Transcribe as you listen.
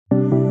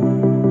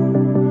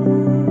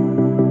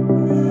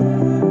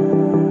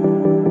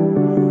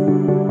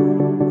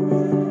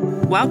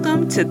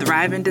Welcome to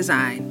Thrive in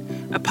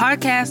Design, a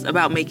podcast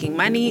about making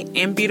money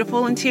and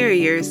beautiful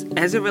interiors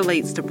as it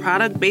relates to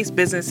product-based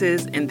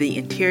businesses in the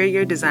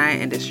interior design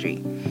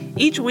industry.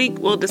 Each week,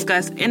 we'll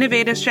discuss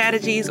innovative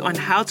strategies on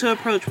how to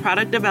approach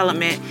product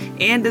development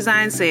and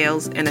design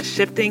sales in a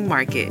shifting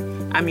market.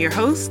 I'm your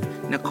host,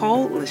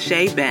 Nicole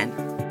Lachey Ben.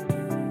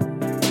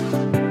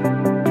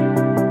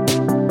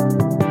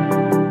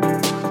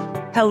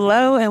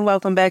 Hello, and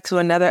welcome back to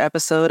another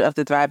episode of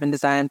the Thrive in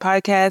Design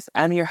podcast.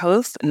 I'm your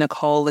host,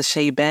 Nicole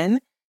Lachey Ben,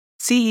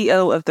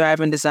 CEO of Thrive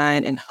in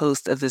Design and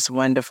host of this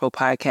wonderful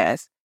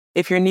podcast.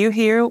 If you're new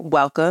here,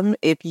 welcome.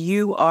 If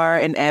you are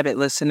an avid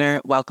listener,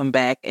 welcome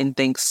back, and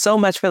thanks so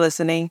much for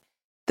listening.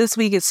 This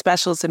week is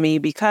special to me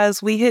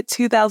because we hit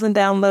 2,000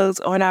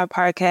 downloads on our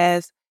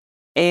podcast.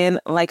 And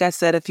like I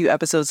said a few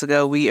episodes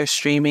ago, we are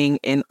streaming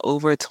in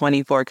over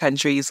 24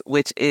 countries,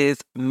 which is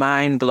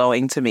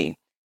mind-blowing to me.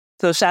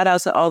 So shout out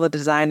to all the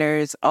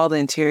designers, all the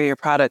interior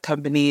product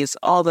companies,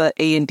 all the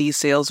A&D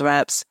sales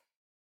reps,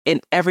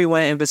 and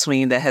everyone in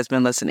between that has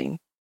been listening.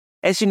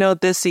 As you know,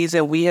 this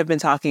season, we have been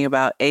talking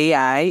about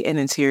AI and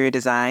interior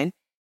design.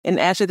 And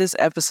after this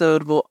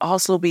episode, we'll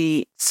also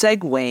be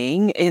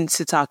segueing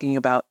into talking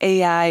about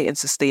AI and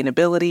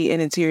sustainability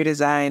in interior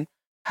design,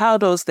 how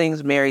those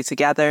things marry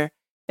together.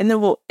 And then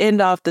we'll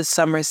end off the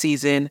summer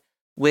season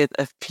with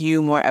a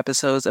few more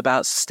episodes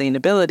about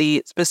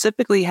sustainability,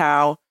 specifically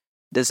how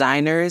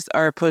designers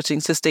are approaching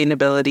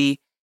sustainability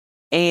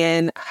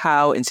and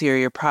how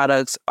interior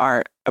products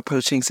are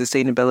approaching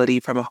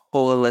sustainability from a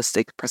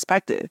holistic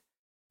perspective.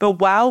 But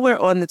while we're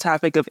on the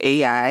topic of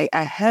AI,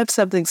 I have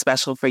something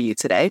special for you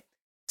today.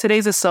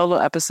 Today's a solo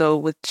episode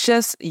with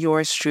just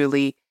yours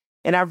truly,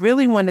 and I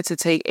really wanted to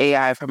take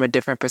AI from a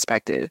different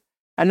perspective.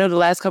 I know the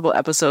last couple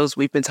episodes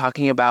we've been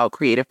talking about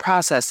creative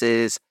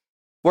processes,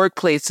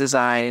 workplace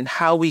design, and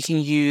how we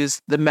can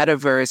use the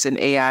metaverse and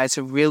AI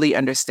to really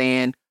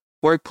understand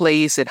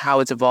workplace and how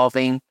it's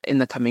evolving in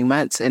the coming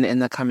months and in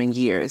the coming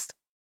years.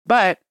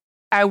 But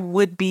I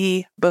would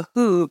be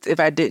behooved if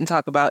I didn't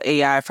talk about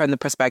AI from the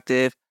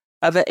perspective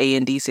of an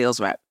A&D sales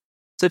rep.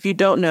 So if you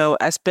don't know,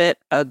 I spent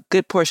a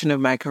good portion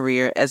of my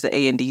career as an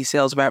A&D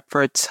sales rep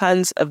for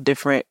tons of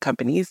different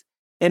companies.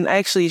 And I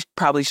actually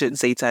probably shouldn't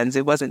say tons.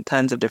 It wasn't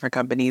tons of different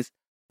companies,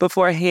 but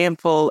for a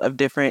handful of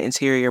different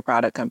interior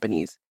product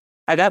companies.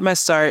 I got my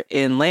start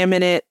in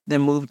laminate,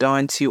 then moved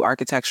on to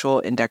architectural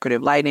and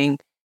decorative lighting,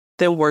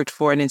 then worked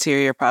for an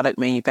interior product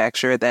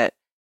manufacturer that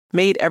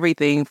made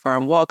everything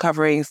from wall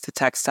coverings to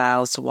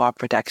textiles to wall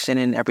protection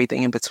and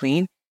everything in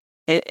between.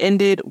 It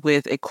ended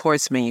with a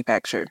quartz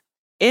manufacturer.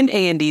 In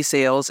A&D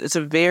sales, it's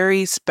a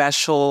very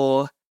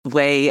special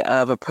way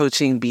of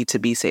approaching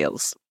B2B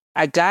sales.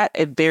 I got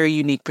a very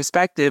unique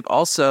perspective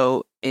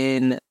also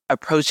in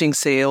approaching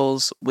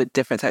sales with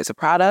different types of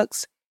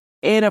products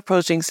and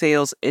approaching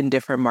sales in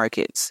different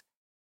markets.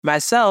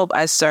 Myself,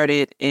 I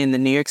started in the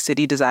New York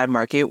City design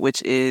market,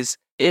 which is,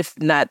 if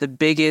not the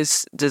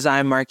biggest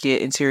design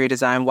market, interior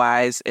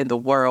design-wise in the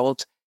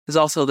world, is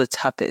also the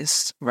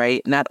toughest,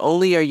 right? Not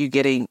only are you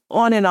getting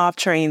on and off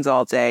trains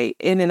all day,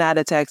 in and out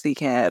of taxi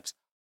cabs,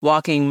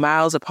 walking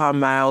miles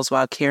upon miles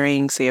while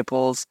carrying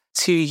samples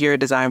to your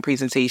design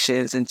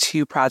presentations and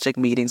to project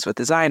meetings with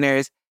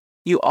designers,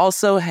 you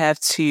also have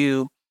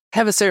to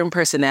have a certain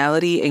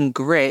personality and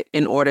grit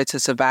in order to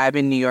survive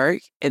in New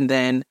York. And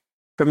then,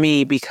 for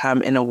me,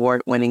 become an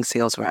award-winning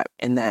sales rep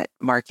in that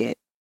market.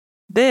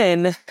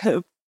 Then,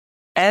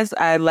 as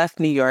I left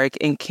New York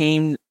and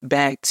came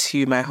back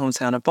to my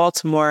hometown of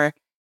Baltimore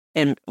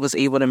and was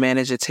able to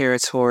manage a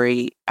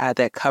territory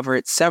that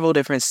covered several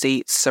different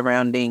states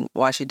surrounding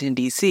Washington,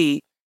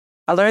 D.C.,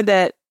 I learned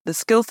that the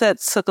skill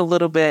sets took a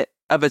little bit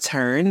of a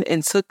turn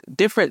and took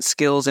different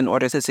skills in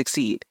order to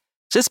succeed.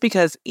 Just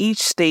because each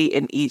state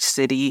and each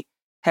city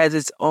has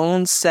its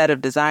own set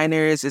of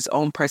designers, its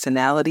own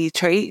personality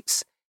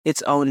traits,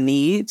 its own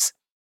needs.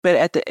 But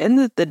at the end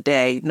of the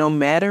day, no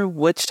matter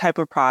which type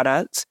of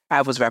product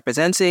I was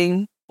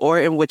representing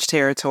or in which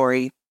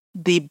territory,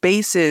 the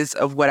basis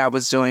of what I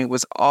was doing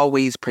was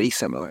always pretty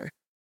similar.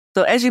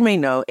 So as you may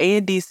know,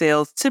 A&D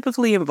sales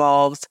typically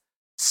involves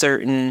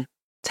certain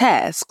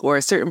tasks or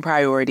certain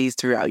priorities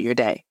throughout your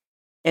day.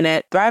 And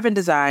at Thrive in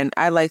Design,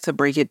 I like to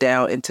break it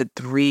down into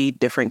 3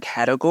 different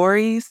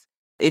categories.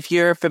 If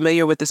you're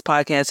familiar with this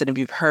podcast and if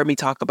you've heard me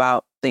talk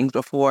about things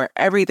before,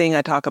 everything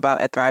I talk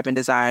about at Thrive in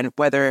Design,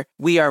 whether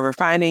we are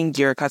refining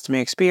your customer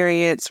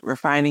experience,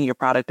 refining your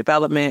product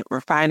development,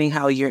 refining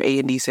how your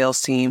A&D sales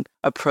team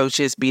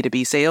approaches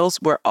B2B sales,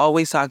 we're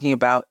always talking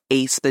about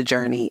ACE the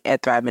journey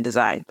at Thrive in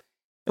Design.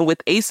 And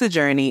with ACE the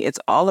journey, it's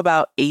all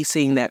about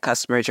acing that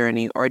customer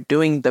journey or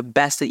doing the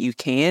best that you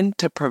can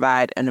to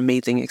provide an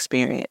amazing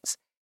experience.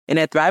 And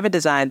at Thrive in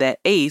Design, that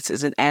ACE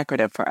is an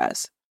acronym for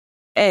us.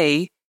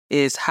 A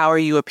is how are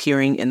you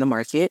appearing in the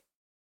market?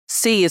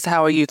 C is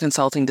how are you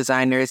consulting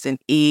designers? And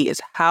E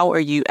is how are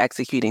you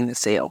executing the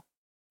sale?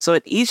 So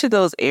in each of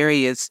those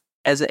areas,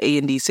 as an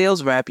A&D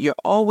sales rep, you're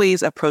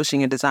always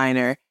approaching a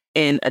designer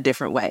in a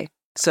different way.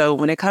 So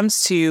when it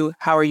comes to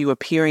how are you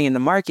appearing in the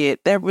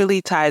market, that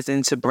really ties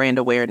into brand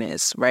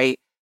awareness, right?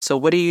 So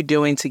what are you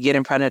doing to get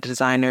in front of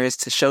designers,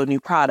 to show new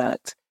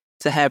product,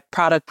 to have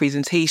product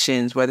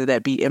presentations, whether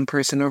that be in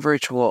person or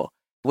virtual?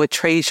 What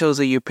trade shows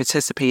are you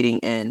participating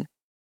in?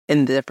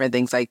 And different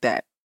things like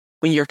that.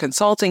 When you're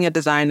consulting a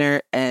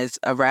designer as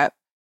a rep,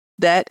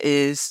 that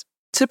is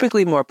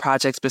typically more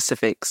project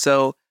specific.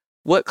 So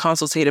what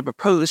consultative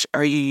approach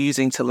are you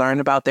using to learn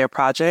about their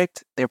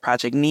project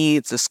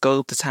needs, the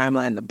scope, the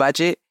timeline, the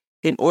budget,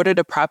 in order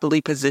to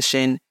properly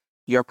position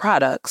your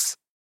products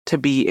to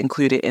be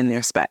included in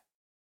their spec?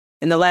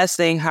 And the last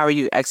thing, how are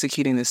you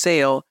executing the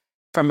sale?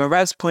 From a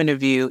rep's point of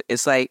view,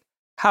 it's like,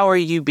 how are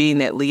you being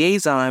that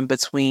liaison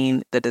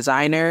between the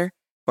designer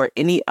or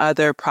any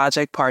other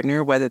project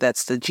partner, whether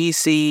that's the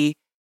GC,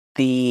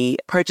 the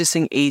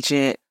purchasing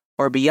agent,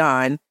 or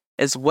beyond,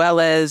 as well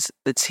as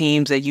the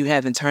teams that you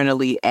have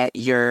internally at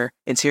your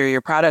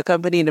interior product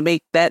company to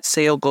make that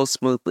sale go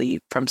smoothly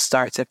from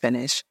start to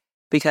finish.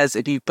 Because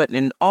if you put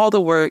in all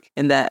the work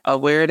in that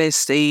awareness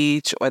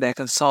stage or that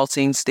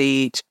consulting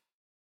stage,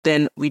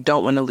 then we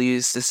don't want to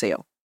lose the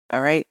sale.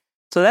 All right.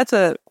 So that's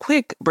a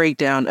quick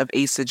breakdown of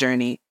ACE the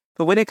Journey.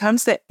 But when it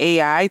comes to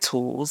AI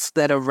tools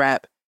that a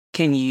rep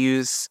can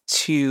use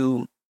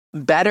to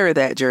better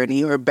that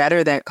journey or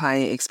better that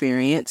client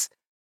experience,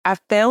 I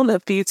found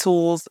a few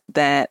tools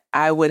that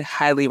I would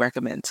highly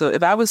recommend. So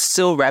if I was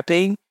still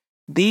repping,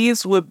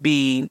 these would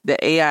be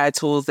the AI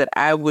tools that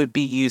I would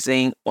be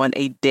using on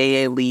a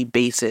daily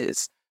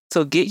basis.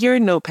 So get your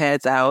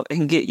notepads out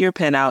and get your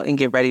pen out and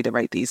get ready to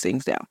write these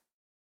things down.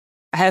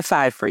 I have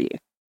 5 for you.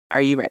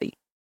 Are you ready?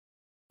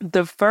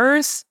 The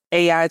first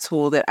AI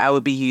tool that I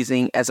would be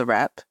using as a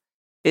rep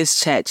is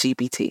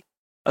ChatGPT.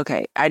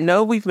 Okay, I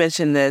know we've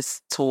mentioned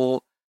this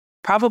tool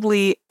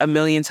probably a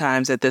million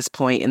times at this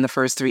point in the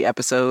first 3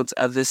 episodes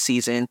of this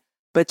season,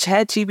 but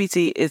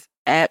ChatGPT is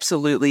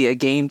absolutely a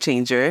game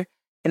changer,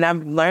 and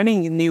I'm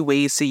learning new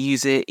ways to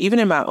use it even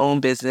in my own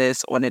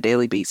business on a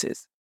daily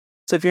basis.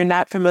 So if you're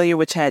not familiar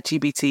with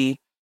ChatGPT,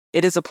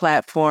 it is a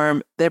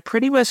platform that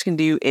pretty much can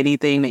do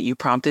anything that you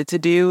prompt it to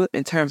do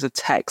in terms of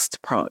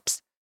text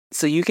prompts.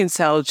 So you can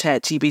tell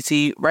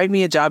ChatGPT, write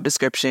me a job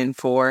description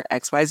for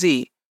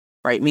XYZ,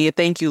 write me a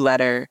thank you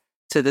letter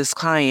to this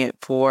client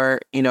for,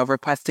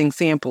 requesting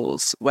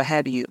samples, what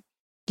have you.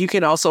 You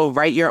can also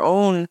write your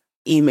own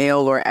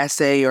email or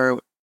essay or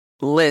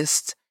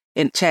list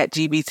in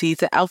ChatGPT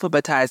to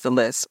alphabetize the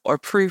list or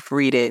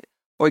proofread it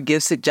or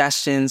give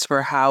suggestions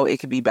for how it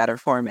could be better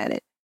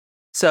formatted.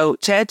 So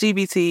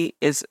ChatGPT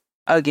is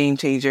a game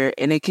changer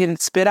and it can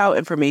spit out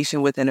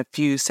information within a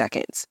few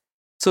seconds.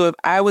 So if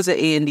I was an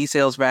A&D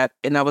sales rep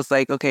and I was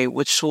like, okay,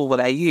 which tool would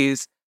I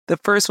use? The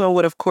first one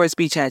would, of course,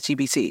 be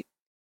ChatGPT.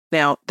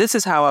 Now, this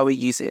is how I would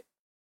use it.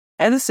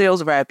 As a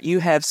sales rep, you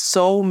have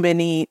so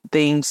many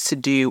things to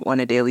do on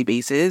a daily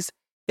basis.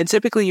 And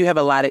typically you have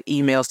a lot of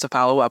emails to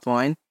follow up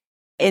on.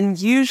 And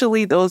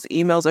usually those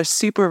emails are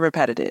super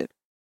repetitive.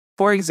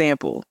 For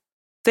example,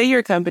 say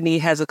your company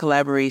has a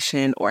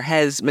collaboration or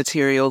has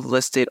materials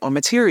listed on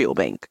Material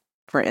Bank,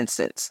 for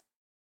instance.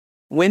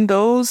 When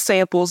those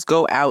samples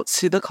go out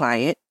to the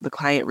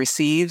client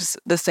receives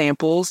the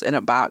samples in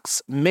a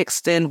box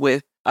mixed in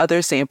with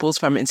other samples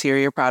from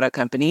interior product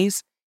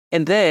companies.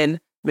 And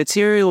then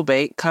Material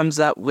Bank comes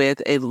up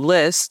with a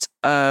list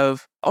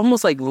of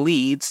almost like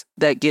leads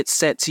that gets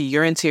sent to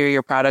your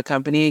interior product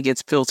company and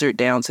gets filtered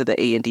down to the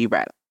A&D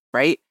rep,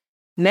 right?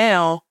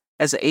 Now,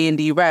 as an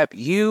A&D rep,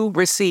 you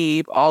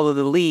receive all of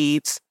the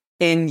leads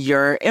in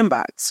your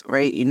inbox,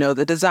 right? You know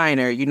the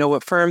designer, you know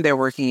what firm they're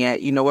working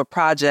at, you know what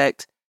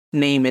project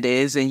name it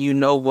is, and you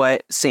know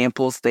what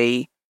samples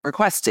they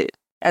requested.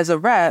 As a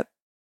rep,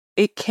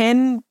 it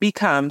can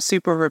become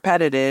super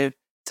repetitive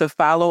to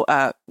follow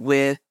up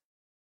with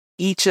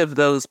each of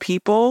those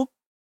people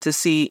to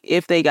see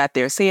if they got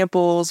their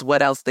samples,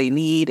 what else they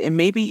need, and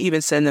maybe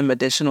even send them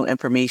additional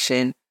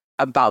information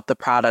about the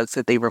products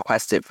that they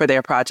requested for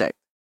their project.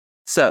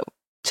 So,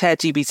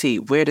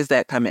 ChatGPT, where does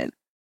that come in?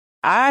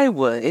 I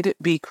would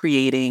be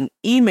creating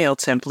email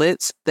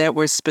templates that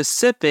were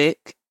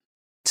specific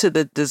to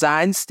the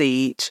design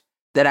stage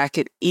that I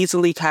could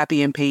easily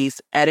copy and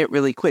paste, edit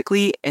really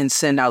quickly, and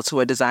send out to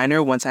a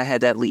designer once I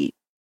had that lead.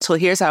 So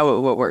here's how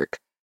it would work.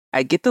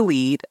 I get the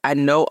lead. I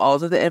know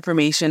all of the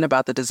information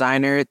about the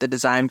designer, the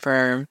design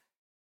firm,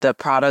 the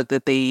product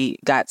that they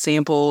got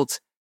sampled,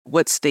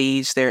 what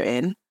stage they're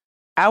in.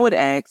 I would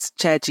ask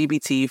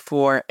ChatGPT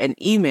for an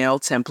email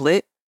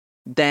template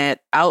that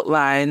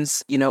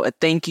outlines, a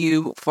thank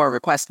you for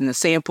requesting the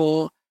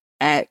sample,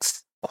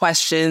 asks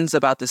questions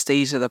about the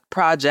stage of the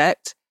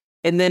project,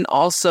 and then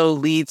also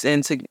leads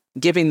into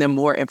giving them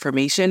more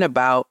information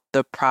about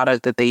the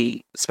product that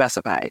they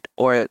specified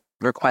or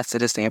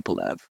requested a sample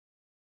of.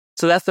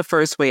 So that's the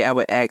first way I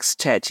would ask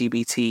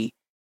ChatGPT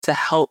to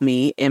help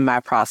me in my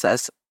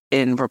process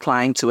in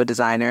replying to a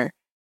designer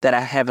that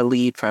I have a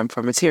lead from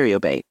Material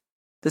Bank.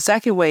 The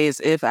second way is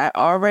if I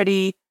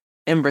already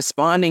am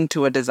responding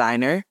to a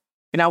designer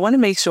and I want to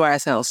make sure I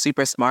sound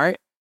super smart,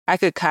 I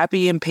could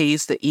copy and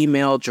paste the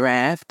email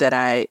draft that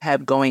I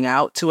have going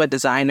out to a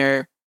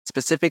designer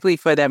specifically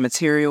for that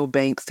Material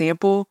Bank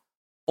sample,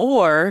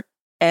 or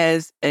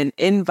as an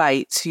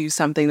invite to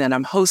something that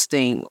I'm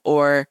hosting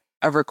or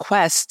a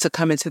request to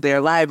come into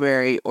their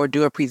library or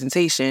do a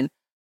presentation,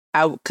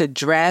 I could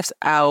draft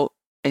out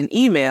an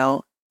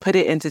email, put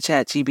it into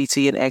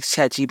ChatGPT and ask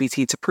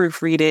ChatGPT to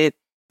proofread it,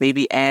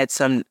 maybe add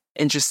some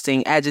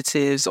interesting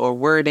adjectives or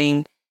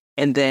wording,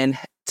 and then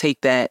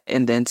take that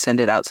and then send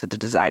it out to the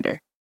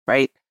designer,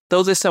 right?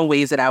 Those are some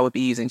ways that I would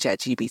be using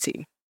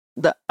ChatGPT.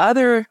 The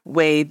other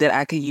way that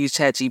I could use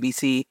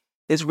ChatGPT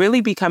is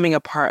really becoming a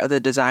part of the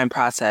design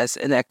process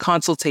and that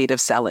consultative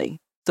selling.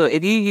 So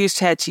if you use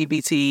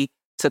ChatGPT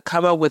to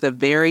come up with a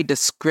very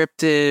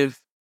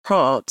descriptive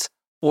prompt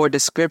or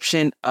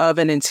description of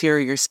an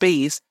interior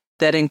space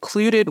that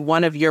included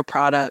one of your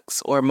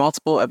products or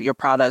multiple of your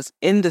products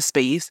in the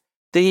space,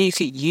 then you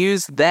could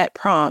use that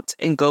prompt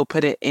and go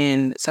put it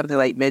in something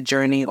like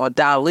Midjourney or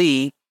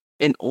DALL-E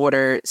in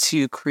order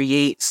to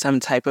create some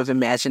type of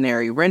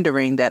imaginary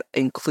rendering that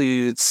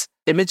includes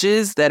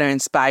images that are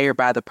inspired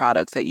by the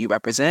products that you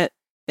represent,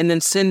 and then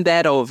send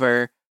that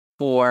over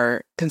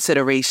for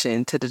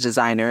consideration to the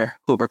designer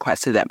who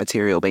requested that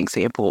material bank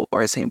sample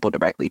or a sample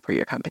directly for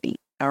your company.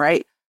 All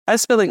right. I'm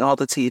spilling all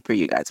the tea for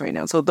you guys right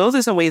now. So those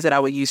are some ways that I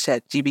would use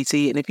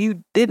ChatGPT. And if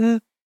you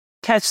didn't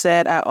catch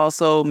that, I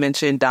also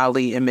mentioned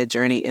DALL-E and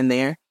Midjourney in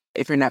there.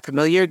 If you're not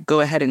familiar, go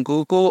ahead and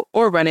Google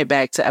or run it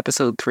back to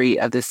episode 3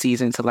 of this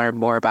season to learn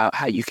more about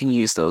how you can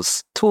use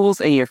those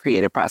tools in your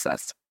creative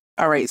process.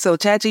 All right, so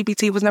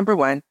ChatGPT was number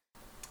 1.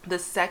 The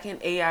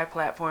second AI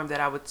platform that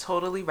I would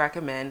totally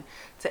recommend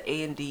to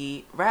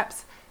A&D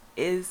reps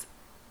is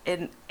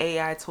an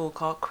AI tool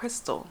called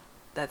Crystal.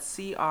 That's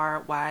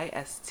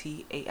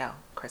Crystal,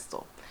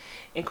 Crystal.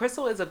 And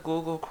Crystal is a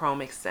Google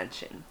Chrome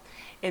extension.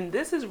 And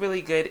this is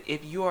really good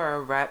if you are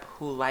a rep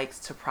who likes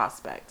to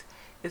prospect,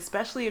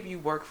 especially if you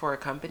work for a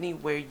company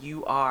where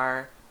you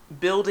are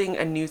building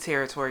a new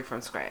territory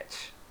from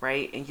scratch,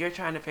 right? And you're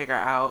trying to figure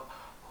out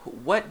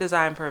what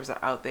design firms are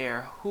out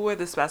there, who are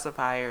the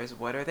specifiers,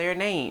 what are their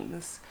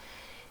names.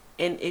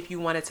 And if you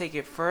want to take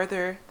it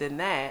further than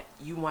that,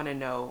 you want to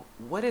know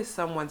what is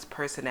someone's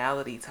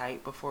personality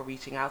type before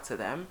reaching out to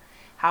them.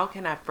 How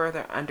can I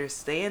further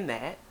understand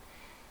that?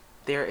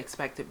 Their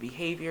expected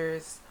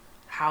behaviors.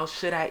 How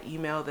should I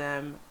email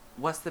them?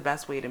 What's the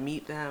best way to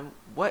meet them?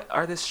 What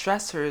are the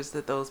stressors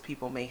that those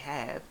people may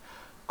have?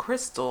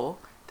 Crystal,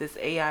 this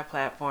AI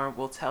platform,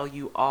 will tell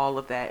you all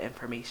of that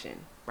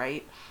information,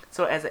 right?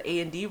 So as an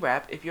A&D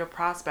rep, if you're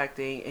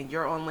prospecting and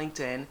you're on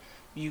LinkedIn,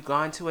 you've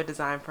gone to a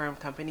design firm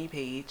company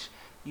page,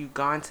 you've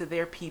gone to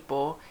their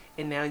people,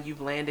 and now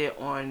you've landed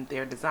on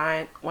their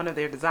design, one of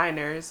their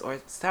designers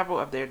or several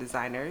of their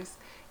designers,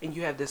 and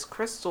you have this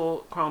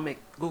Crystal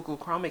Google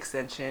Chrome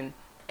extension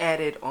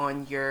added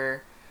on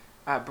your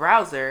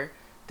browser,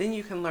 then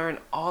you can learn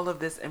all of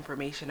this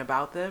information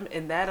about them,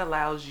 and that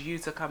allows you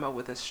to come up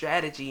with a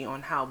strategy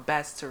on how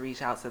best to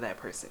reach out to that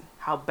person,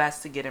 how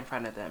best to get in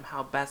front of them,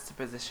 how best to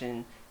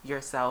position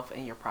yourself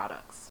and your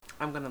products.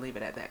 I'm going to leave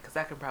it at that because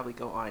I can probably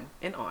go on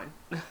and on.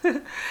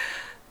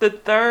 The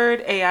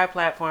third AI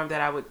platform that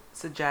I would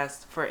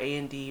suggest for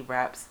A&D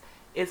reps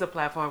is a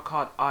platform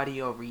called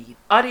Audio Read.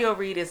 Audio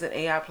Read is an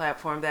AI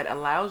platform that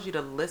allows you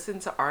to listen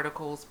to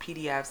articles,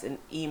 PDFs, and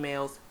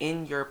emails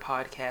in your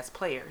podcast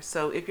player.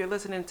 So if you're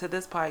listening to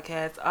this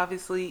podcast,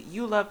 obviously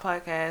you love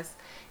podcasts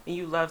and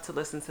you love to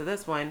listen to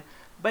this one,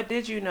 but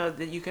did you know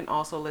that you can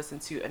also listen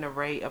to an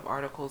array of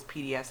articles,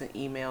 PDFs, and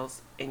emails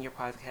in your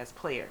podcast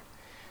player?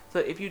 So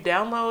if you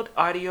download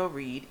Audio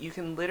Read, you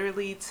can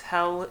literally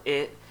tell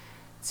it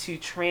to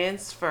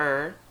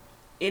transfer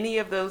any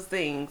of those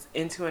things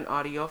into an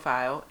audio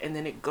file, and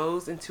then it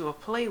goes into a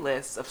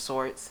playlist of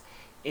sorts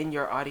in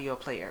your audio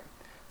player.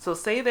 So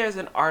say there's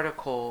an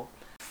article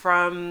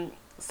from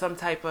some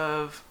type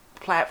of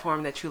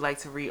platform that you like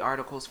to read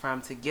articles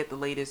from to get the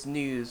latest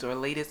news or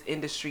latest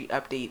industry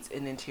updates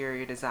in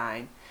interior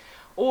design.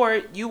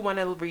 Or you want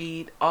to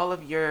read all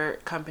of your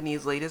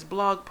company's latest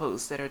blog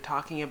posts that are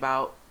talking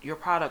about your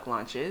product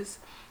launches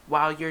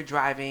while you're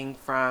driving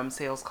from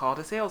sales call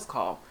to sales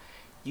call.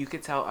 You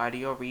could tell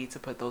Audio Read to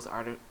put those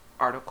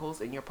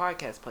articles in your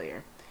podcast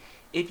player.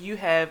 If you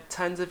have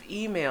tons of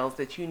emails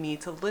that you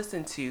need to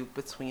listen to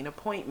between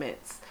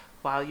appointments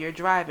while you're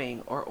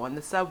driving or on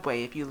the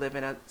subway, if you live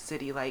in a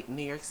city like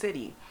New York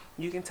City,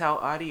 you can tell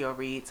Audio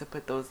Read to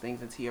put those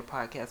things into your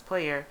podcast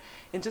player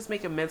and just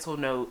make a mental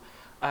note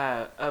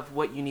of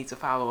what you need to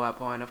follow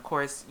up on. Of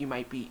course, you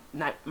might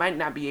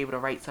not be able to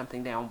write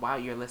something down while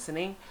you're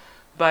listening,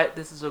 but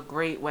this is a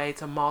great way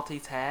to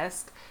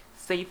multitask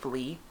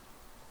safely,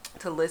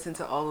 to listen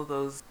to all of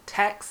those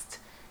text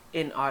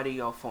in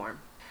audio form.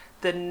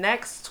 The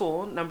next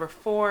tool, number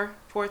four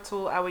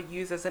tool I would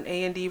use as an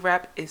A&D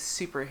rep is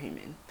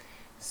Superhuman.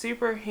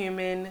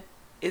 Superhuman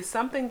is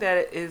something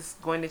that is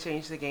going to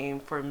change the game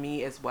for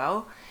me as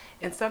well,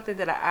 and something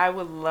that I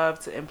would love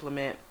to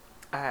implement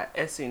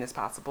as soon as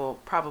possible,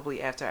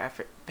 probably after I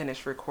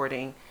finish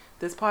recording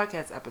this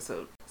podcast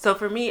episode. So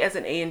for me as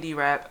an A&D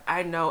rep,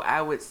 I know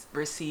I would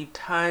receive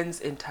tons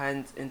and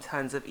tons and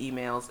tons of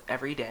emails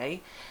every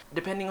day.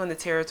 Depending on the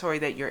territory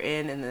that you're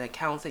in and the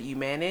accounts that you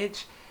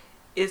manage,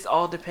 it's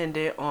all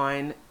dependent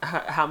on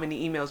how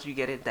many emails you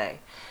get a day.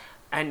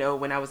 I know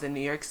when I was in New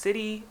York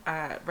City,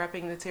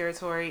 repping the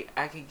territory,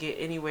 I could get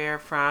anywhere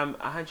from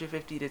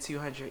 150 to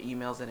 200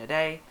 emails in a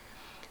day.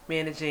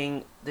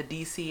 Managing the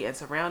DC and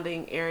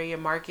surrounding area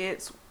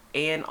markets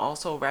and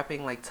also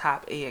repping like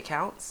top A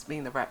accounts,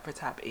 being the rep for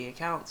top A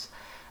accounts,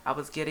 I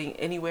was getting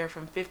anywhere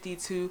from 50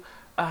 to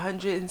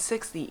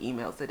 160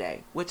 emails a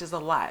day, which is a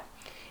lot.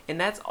 And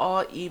that's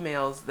all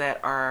emails that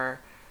are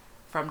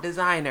from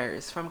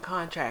designers, from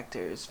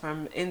contractors,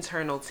 from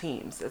internal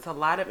teams. It's a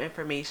lot of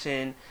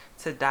information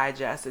to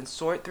digest and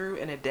sort through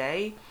in a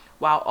day,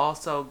 while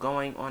also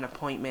going on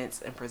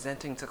appointments and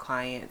presenting to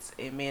clients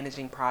and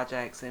managing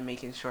projects and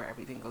making sure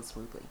everything goes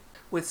smoothly.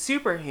 With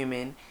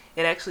Superhuman,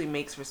 it actually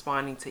makes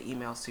responding to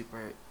emails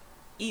super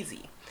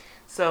easy.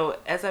 So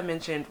as I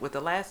mentioned with the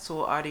last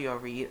tool, Audio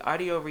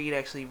Read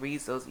actually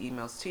reads those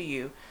emails to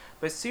you,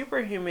 but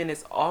Superhuman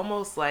is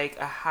almost like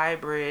a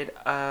hybrid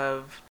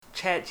of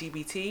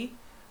ChatGPT,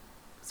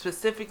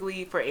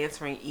 specifically for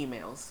answering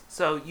emails.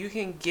 So you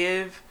can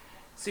give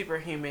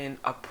Superhuman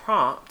a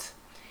prompt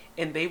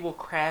and they will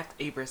craft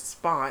a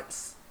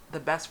response, the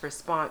best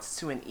response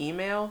to an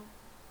email.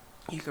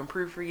 You can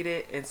proofread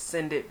it and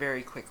send it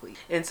very quickly.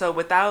 And so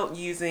without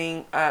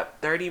using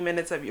up 30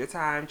 minutes of your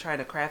time trying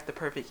to craft the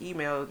perfect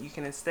email, you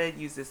can instead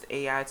use this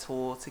AI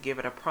tool to give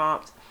it a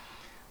prompt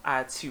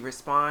to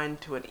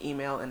respond to an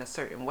email in a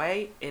certain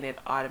way, and it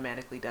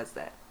automatically does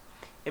that.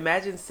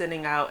 Imagine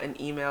sending out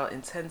an email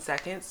in 10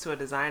 seconds to a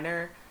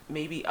designer,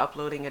 maybe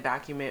uploading a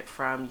document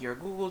from your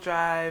Google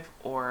Drive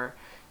or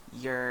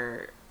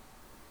your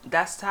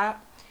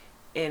desktop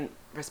and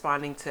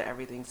responding to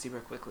everything super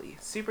quickly.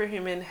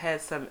 Superhuman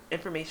has some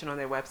information on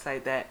their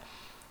website that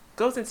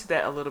goes into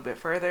that a little bit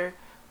further,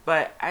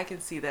 but I can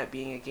see that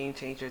being a game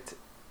changer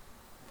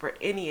for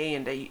any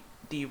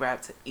A&D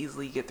rep to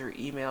easily get through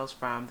emails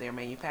from their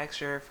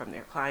manufacturer, from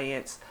their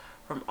clients,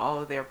 from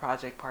all of their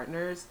project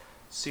partners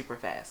super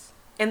fast.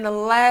 And the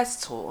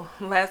last tool,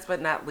 last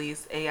but not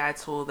least, AI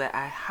tool that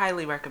I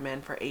highly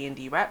recommend for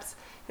A&D reps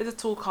is a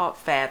tool called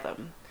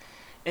Fathom.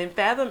 And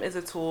Fathom is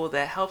a tool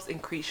that helps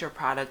increase your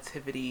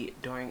productivity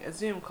during a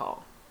Zoom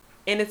call.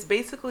 And it's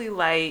basically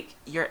like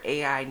your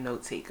AI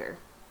note taker,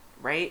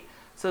 right?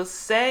 So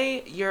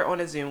say you're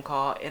on a Zoom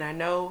call, and I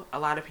know a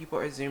lot of people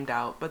are zoomed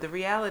out, but the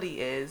reality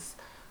is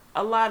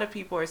a lot of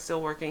people are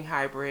still working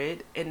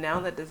hybrid. And now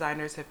that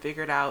designers have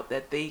figured out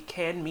that they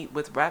can meet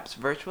with reps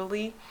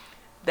virtually,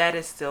 that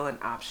is still an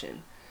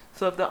option.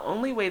 So if the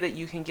only way that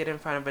you can get in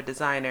front of a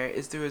designer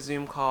is through a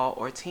Zoom call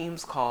or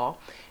Teams call,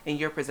 and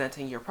you're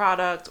presenting your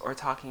product or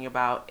talking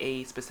about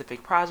a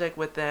specific project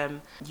with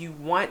them, you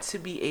want to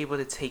be able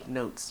to take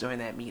notes during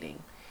that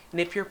meeting. And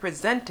if you're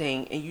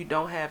presenting and you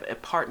don't have a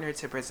partner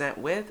to present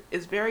with,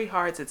 it's very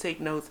hard to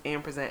take notes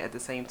and present at the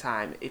same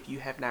time if you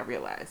have not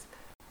realized.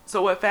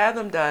 So what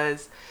Fathom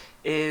does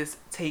is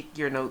take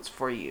your notes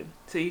for you.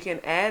 So you can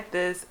add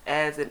this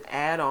as an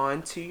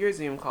add-on to your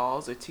Zoom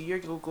calls or to your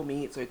Google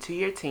Meets or to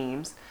your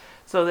Teams,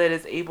 so that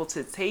it's able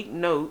to take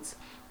notes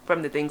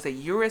from the things that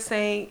you were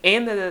saying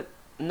and the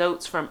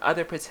notes from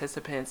other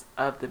participants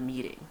of the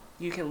meeting.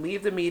 You can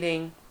leave the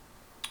meeting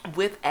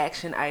with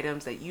action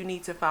items that you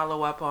need to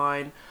follow up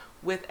on,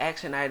 with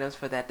action items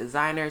for that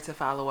designer to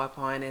follow up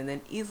on, and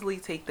then easily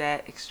take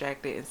that,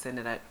 extract it, and send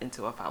it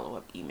into a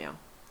follow-up email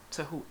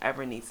to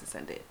whoever needs to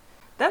send it.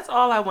 That's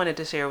all I wanted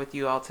to share with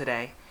you all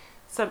today.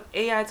 Some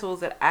AI tools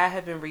that I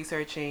have been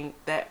researching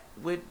that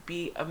would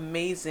be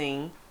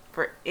amazing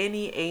for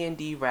any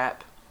A&D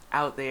rep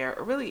out there,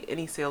 or really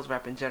any sales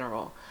rep in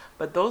general.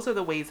 But those are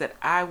the ways that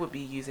I would be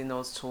using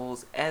those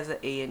tools as an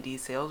A&D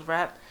sales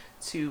rep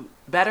to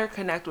better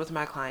connect with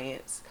my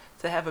clients,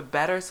 to have a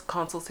better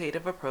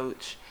consultative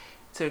approach,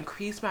 to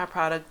increase my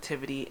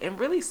productivity, and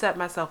really set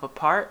myself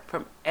apart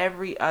from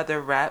every other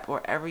rep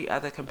or every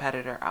other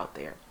competitor out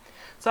there.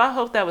 So I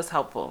hope that was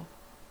helpful.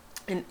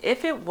 And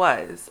if it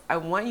was, I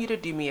want you to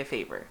do me a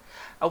favor.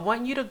 I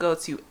want you to go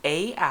to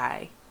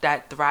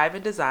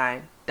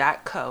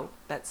ai.thriveanddesign.co,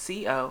 that's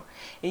C-O,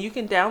 and you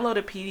can download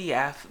a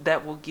PDF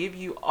that will give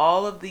you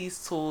all of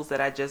these tools that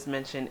I just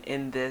mentioned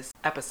in this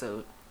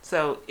episode.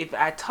 So if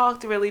I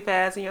talked really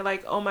fast and you're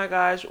like, oh my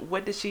gosh,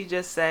 what did she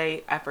just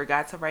say? I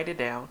forgot to write it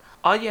down.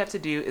 All you have to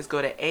do is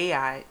go to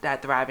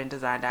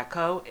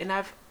ai.thriveanddesign.co, and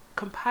I've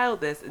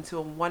compiled this into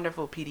a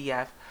wonderful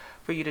PDF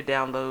for you to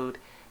download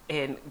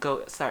and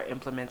go start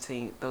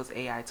implementing those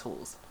AI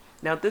tools.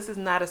 Now, this is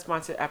not a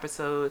sponsored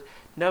episode.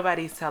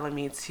 Nobody's telling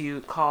me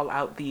to call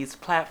out these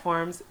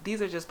platforms.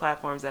 These are just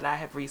platforms that I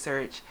have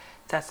researched,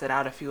 tested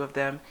out a few of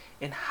them,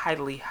 and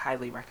highly,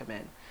 highly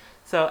recommend.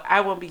 So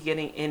I won't be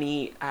getting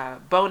any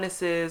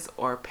bonuses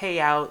or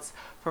payouts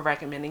for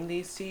recommending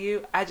these to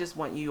you. I just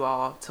want you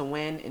all to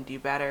win and do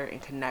better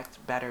and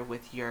connect better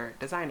with your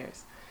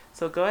designers.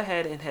 So go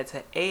ahead and head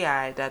to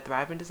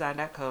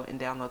ai.thriveanddesign.co and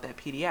download that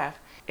PDF.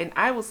 And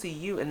I will see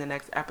you in the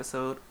next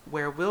episode,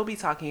 where we'll be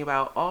talking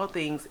about all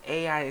things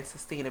AI and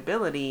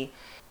sustainability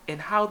and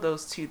how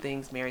those two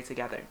things marry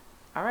together.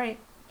 All right,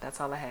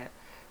 that's all I had.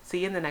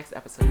 See you in the next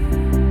episode.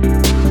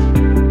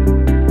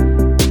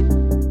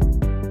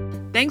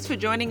 Thanks for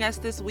joining us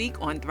this week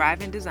on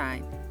Thrive in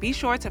Design. Be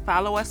sure to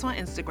follow us on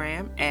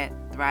Instagram at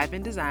Thrive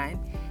in Design.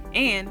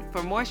 And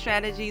for more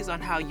strategies on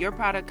how your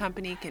product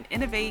company can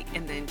innovate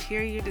in the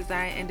interior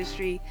design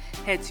industry,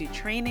 head to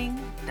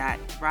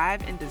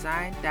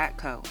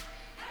training.thriveindesign.co.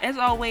 As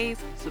always,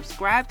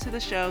 subscribe to the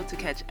show to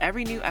catch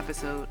every new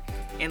episode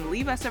and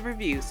leave us a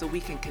review so we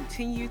can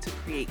continue to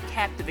create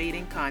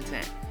captivating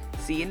content.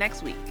 See you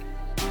next week.